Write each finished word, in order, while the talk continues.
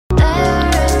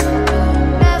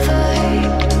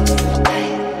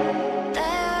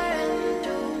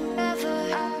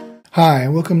Hi,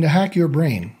 and welcome to Hack Your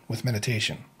Brain with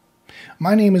Meditation.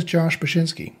 My name is Josh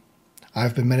Bashinsky.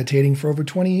 I've been meditating for over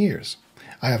 20 years.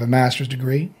 I have a master's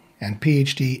degree and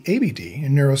PhD ABD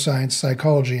in neuroscience,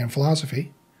 psychology, and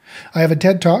philosophy. I have a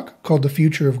TED Talk called The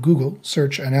Future of Google,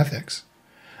 Search and Ethics.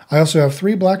 I also have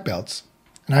 3 black belts,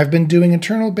 and I've been doing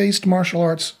internal-based martial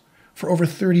arts for over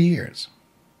 30 years.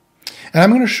 And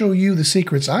I'm going to show you the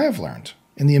secrets I have learned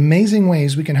in the amazing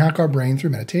ways we can hack our brain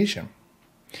through meditation.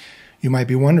 You might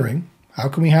be wondering, how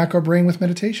can we hack our brain with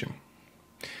meditation?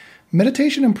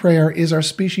 Meditation and prayer is our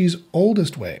species'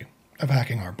 oldest way of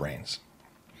hacking our brains.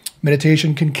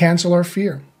 Meditation can cancel our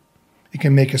fear. It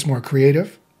can make us more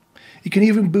creative. It can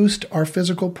even boost our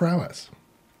physical prowess.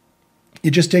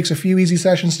 It just takes a few easy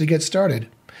sessions to get started.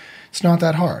 It's not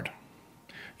that hard.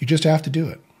 You just have to do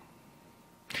it.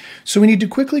 So we need to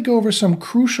quickly go over some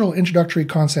crucial introductory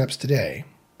concepts today.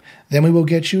 Then we will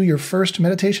get you your first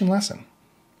meditation lesson.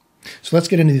 So let's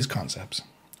get into these concepts.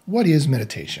 What is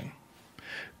meditation?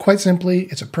 Quite simply,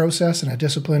 it's a process and a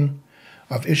discipline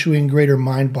of issuing greater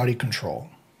mind-body control.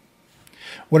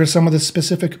 What are some of the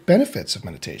specific benefits of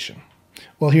meditation?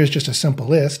 Well, here's just a simple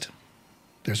list.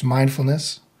 There's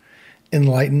mindfulness,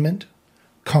 enlightenment,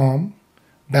 calm,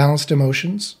 balanced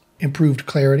emotions, improved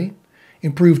clarity,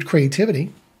 improved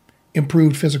creativity,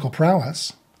 improved physical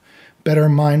prowess, better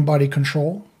mind-body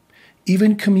control,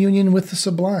 even communion with the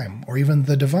sublime, or even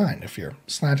the divine, if you're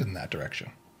slanted in that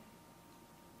direction.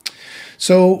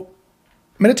 So,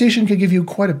 meditation can give you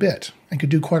quite a bit and could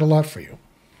do quite a lot for you.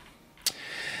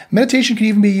 Meditation can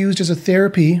even be used as a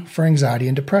therapy for anxiety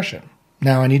and depression.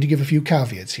 Now, I need to give a few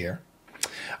caveats here.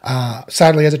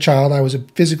 Sadly, as a child, I was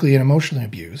physically and emotionally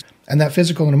abused, and that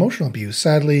physical and emotional abuse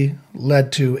sadly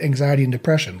led to anxiety and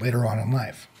depression later on in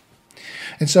life.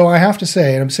 And so I have to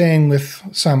say, and I'm saying with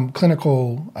some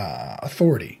clinical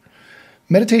authority,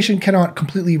 meditation cannot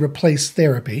completely replace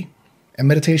therapy, and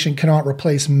meditation cannot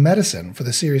replace medicine for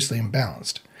the seriously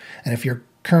imbalanced. And if you're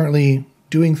currently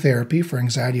doing therapy for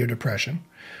anxiety or depression,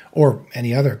 or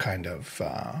any other kind of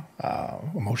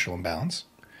emotional imbalance,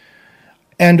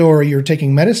 and or you're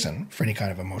taking medicine for any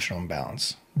kind of emotional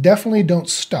imbalance, definitely don't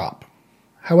stop.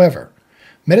 However,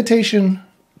 meditation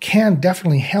can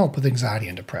definitely help with anxiety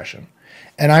and depression.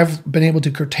 And I've been able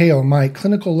to curtail my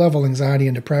clinical level anxiety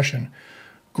and depression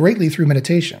greatly through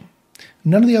meditation.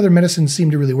 None of the other medicines seem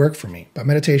to really work for me, but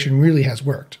meditation really has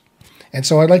worked. And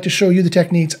so I'd like to show you the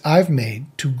techniques I've made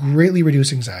to greatly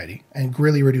reduce anxiety and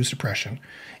greatly reduce depression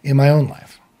in my own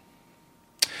life.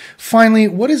 Finally,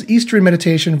 what is Eastern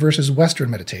meditation versus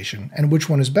Western meditation, and which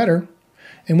one is better,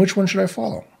 and which one should I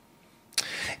follow?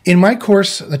 In my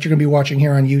course that you're going to be watching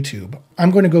here on YouTube,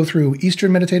 I'm going to go through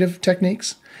Eastern meditative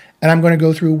techniques, and I'm going to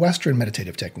go through Western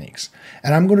meditative techniques,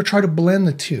 and I'm going to try to blend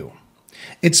the two.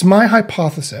 It's my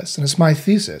hypothesis, and it's my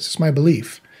thesis, it's my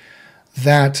belief,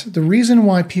 that the reason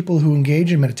why people who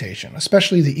engage in meditation,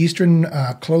 especially the Eastern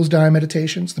closed-eye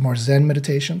meditations, the more Zen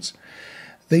meditations,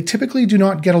 they typically do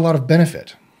not get a lot of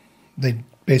benefit. They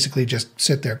basically just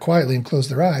sit there quietly and close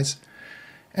their eyes,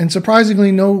 and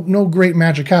surprisingly, no great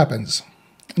magic happens.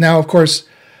 Now, of course,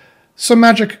 some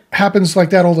magic happens like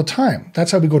that all the time.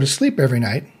 That's how we go to sleep every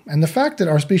night. And the fact that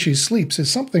our species sleeps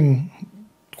is something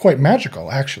quite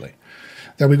magical, actually,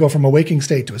 that we go from a waking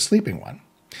state to a sleeping one.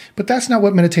 But that's not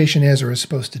what meditation is or is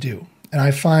supposed to do. And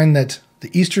I find that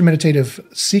the Eastern meditative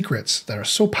secrets that are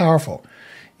so powerful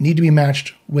need to be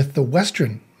matched with the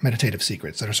Western meditative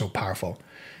secrets that are so powerful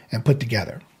and put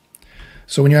together.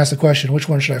 So when you ask the question, which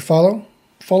one should I follow?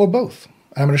 Follow both.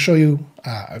 I'm going to show you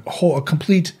a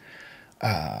complete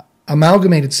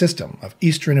amalgamated system of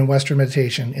Eastern and Western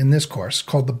meditation in this course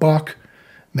called the Bach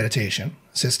meditation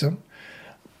system.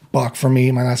 Bach for me,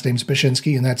 my last name's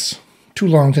Bashinsky, and that's too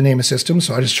long to name a system,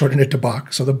 so I just shortened it to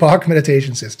Bach. So the Bach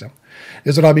meditation system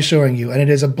is what I'll be showing you, and it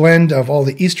is a blend of all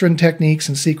the Eastern techniques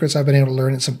and secrets I've been able to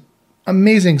learn, and some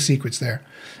amazing secrets there,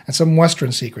 and some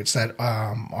Western secrets that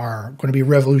are going to be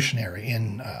revolutionary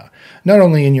in not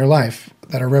only in your life,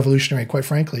 that are revolutionary, quite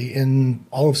frankly, in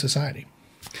all of society.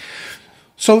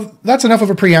 So that's enough of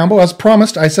a preamble. As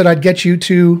promised, I said I'd get you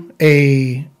to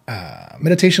a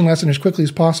meditation lesson as quickly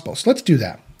as possible. So let's do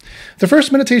that. The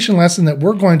first meditation lesson that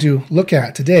we're going to look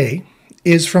at today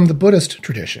is from the Buddhist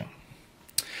tradition.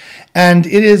 And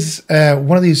it is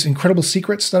one of these incredible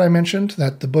secrets that I mentioned,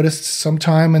 that the Buddhists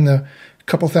sometime in the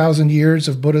couple thousand years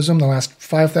of Buddhism, the last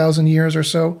 5,000 years or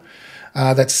so,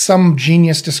 that some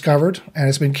genius discovered, and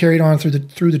it's been carried on through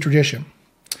the tradition.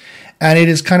 And it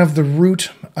is kind of the root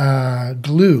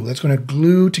glue that's going to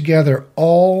glue together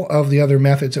all of the other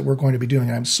methods that we're going to be doing.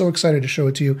 And I'm so excited to show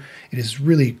it to you. It is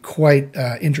really quite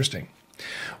interesting.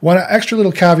 One extra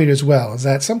little caveat as well is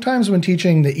that sometimes when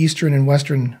teaching the Eastern and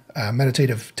Western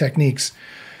meditative techniques,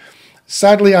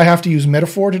 sadly, I have to use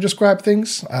metaphor to describe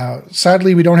things.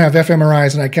 Sadly, we don't have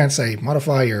fMRIs, and I can't say,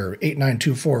 modify your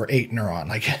 89248 neuron.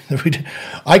 Like,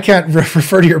 I can't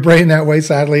refer to your brain that way,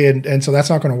 sadly, and so that's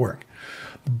not going to work.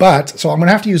 So I'm going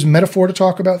to have to use metaphor to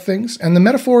talk about things. And the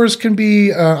metaphors can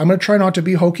be, I'm going to try not to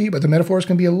be hokey, but the metaphors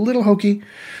can be a little hokey.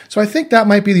 So I think that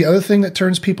might be the other thing that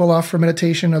turns people off from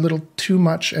meditation a little too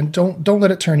much. And don't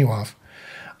let it turn you off.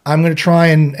 I'm going to try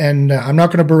and I'm not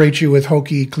going to berate you with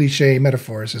hokey, cliche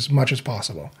metaphors as much as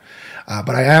possible.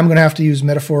 But I am going to have to use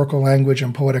metaphorical language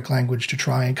and poetic language to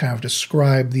try and kind of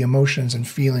describe the emotions and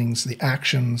feelings, the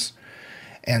actions,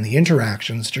 and the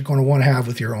interactions that you're going to want to have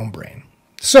with your own brain.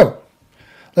 So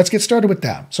let's get started with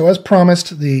that. So as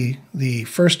promised, the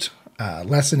first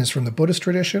lesson is from the Buddhist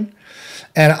tradition,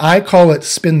 and I call it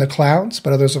Spin the Clouds,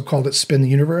 but others have called it Spin the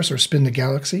Universe or Spin the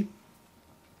Galaxy.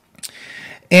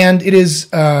 And it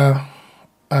is a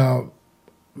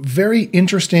very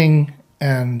interesting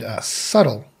and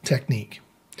subtle technique.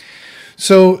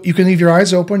 So you can leave your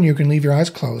eyes open, you can leave your eyes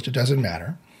closed, it doesn't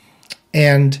matter.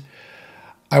 And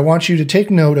I want you to take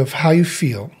note of how you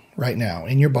feel right now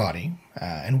in your body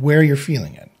and where you're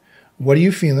feeling it. What are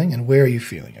you feeling and where are you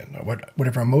feeling it?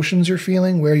 Whatever emotions you're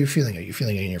feeling, where are you feeling it? Are you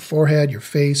feeling it in your forehead, your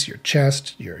face, your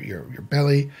chest, your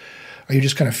belly? Are you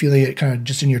just kind of feeling it kind of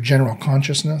just in your general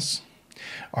consciousness?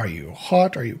 Are you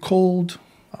hot? Are you cold?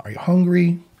 Are you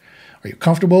hungry? Are you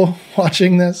comfortable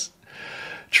watching this?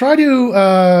 Try to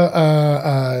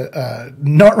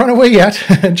not run away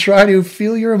yet and try to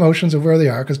feel your emotions of where they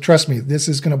are, because trust me, this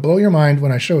is going to blow your mind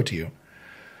when I show it to you.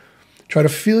 Try to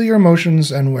feel your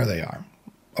emotions and where they are.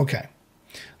 Okay.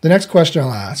 The next question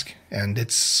I'll ask, and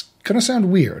it's going to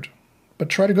sound weird, but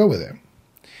try to go with it.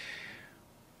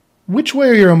 Which way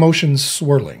are your emotions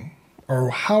swirling? Or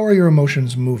how are your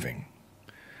emotions moving?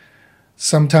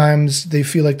 Sometimes they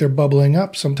feel like they're bubbling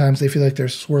up. Sometimes they feel like they're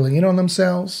swirling in on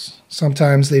themselves.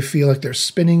 Sometimes they feel like they're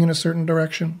spinning in a certain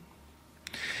direction.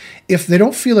 If they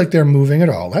don't feel like they're moving at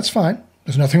all, that's fine.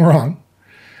 There's nothing wrong.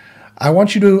 I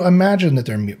want you to imagine that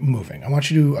they're moving. I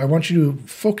want you to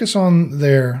focus on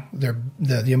the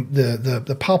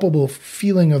palpable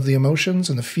feeling of the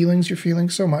emotions and the feelings you're feeling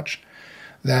so much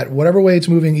that whatever way it's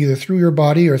moving, either through your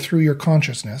body or through your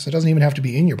consciousness, it doesn't even have to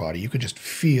be in your body. You could just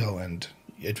feel, and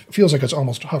it feels like it's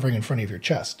almost hovering in front of your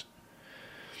chest.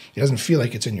 It doesn't feel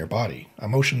like it's in your body.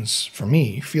 Emotions, for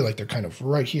me, feel like they're kind of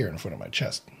right here in front of my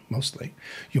chest, mostly.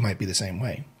 You might be the same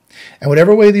way. And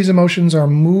whatever way these emotions are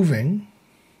moving,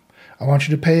 I want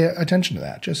you to pay attention to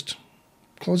that. Just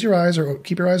close your eyes or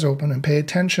keep your eyes open and pay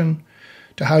attention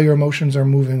to how your emotions are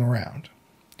moving around.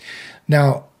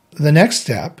 Now, the next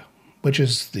step, which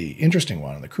is the interesting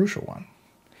one and the crucial one,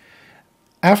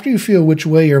 after you feel which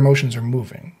way your emotions are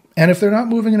moving, and if they're not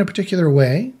moving in a particular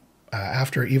way,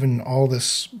 after even all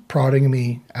this prodding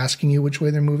me, asking you which way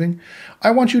they're moving,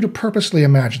 I want you to purposely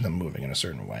imagine them moving in a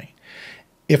certain way.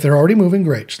 If they're already moving,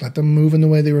 great. Just let them move in the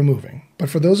way they were moving. But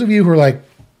for those of you who are like,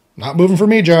 not moving for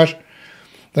me, Josh,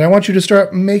 then I want you to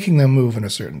start making them move in a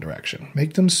certain direction.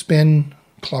 Make them spin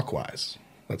clockwise,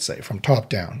 let's say, from top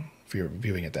down, if you're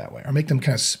viewing it that way. Or make them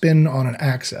kind of spin on an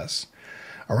axis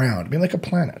around, being like a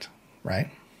planet,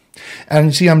 right? And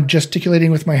you see, I'm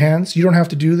gesticulating with my hands. You don't have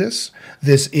to do this.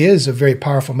 This is a very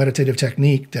powerful meditative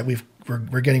technique that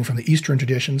we're getting from the Eastern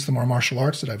traditions, the more martial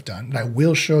arts that I've done. And I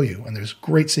will show you, and there's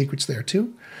great secrets there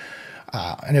too.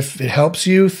 And if it helps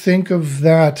you think of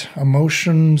that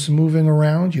emotions moving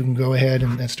around, you can go ahead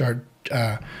and start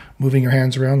moving your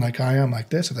hands around like I am,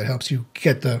 like this, if that helps you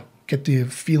get the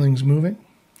feelings moving.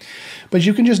 But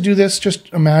you can just do this,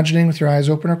 just imagining with your eyes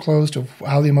open or closed of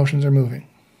how the emotions are moving.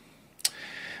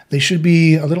 They should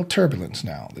be a little turbulent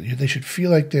now. They should feel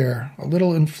like they're a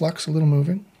little in flux, a little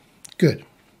moving. Good.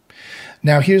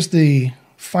 Now here's the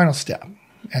final step.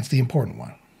 That's the important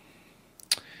one.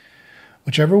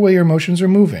 Whichever way your emotions are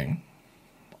moving,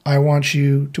 I want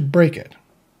you to break it.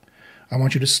 I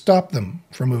want you to stop them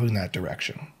from moving that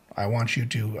direction. I want you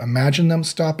to imagine them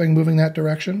stopping moving that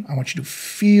direction. I want you to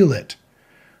feel it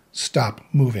stop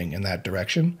moving in that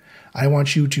direction. I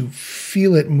want you to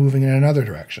feel it moving in another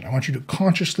direction. I want you to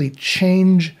consciously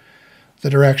change the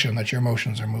direction that your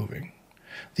emotions are moving.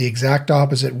 The exact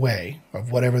opposite way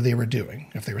of whatever they were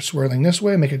doing. If they were swirling this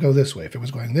way, make it go this way. If it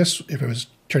was going this, if it was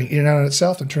turning in and out on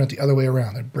itself, then turn it the other way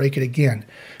around. Then break it again,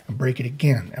 and break it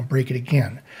again, and break it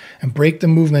again. And break the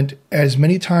movement as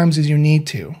many times as you need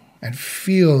to, and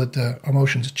feel that the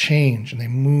emotions change and they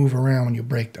move around when you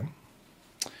break them.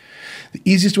 The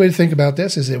easiest way to think about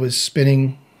this is it was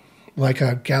spinning like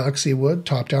a galaxy would,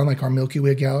 top down like our Milky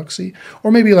Way galaxy,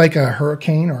 or maybe like a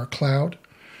hurricane or a cloud.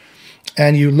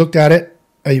 and you looked at it,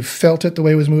 you felt it the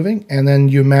way it was moving, and then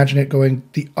you imagine it going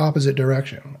the opposite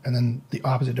direction, and then the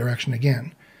opposite direction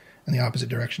again, and the opposite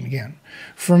direction again.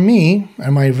 For me,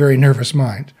 and my very nervous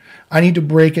mind, I need to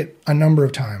break it a number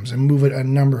of times and move it a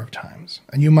number of times,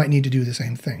 and you might need to do the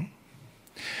same thing.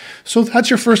 So that's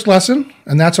your first lesson,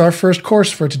 and that's our first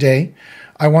course for today.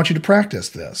 I want you to practice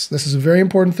this. This is a very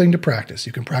important thing to practice.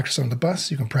 You can practice on the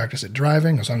bus, you can practice it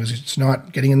driving, as long as it's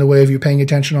not getting in the way of you paying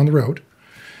attention on the road.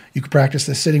 You can practice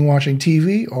this sitting watching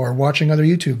TV or watching other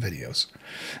YouTube videos.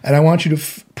 And I want you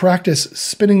to practice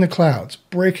spinning the clouds,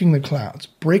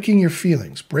 breaking your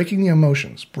feelings, breaking the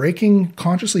emotions,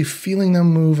 consciously feeling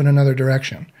them move in another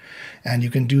direction. And you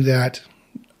can do that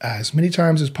as many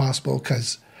times as possible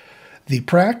because the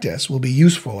practice will be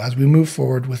useful as we move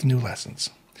forward with new lessons.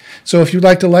 So if you'd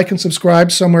like to like and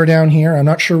subscribe somewhere down here, I'm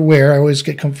not sure where. I always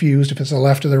get confused if it's the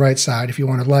left or the right side. If you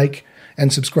want to like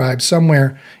and subscribe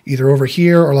somewhere, either over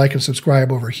here or like and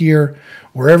subscribe over here.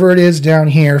 Wherever it is down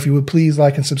here, if you would please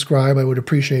like and subscribe, I would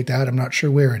appreciate that. I'm not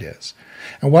sure where it is.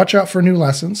 And watch out for new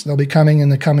lessons. They'll be coming in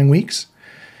the coming weeks.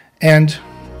 And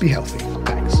be healthy.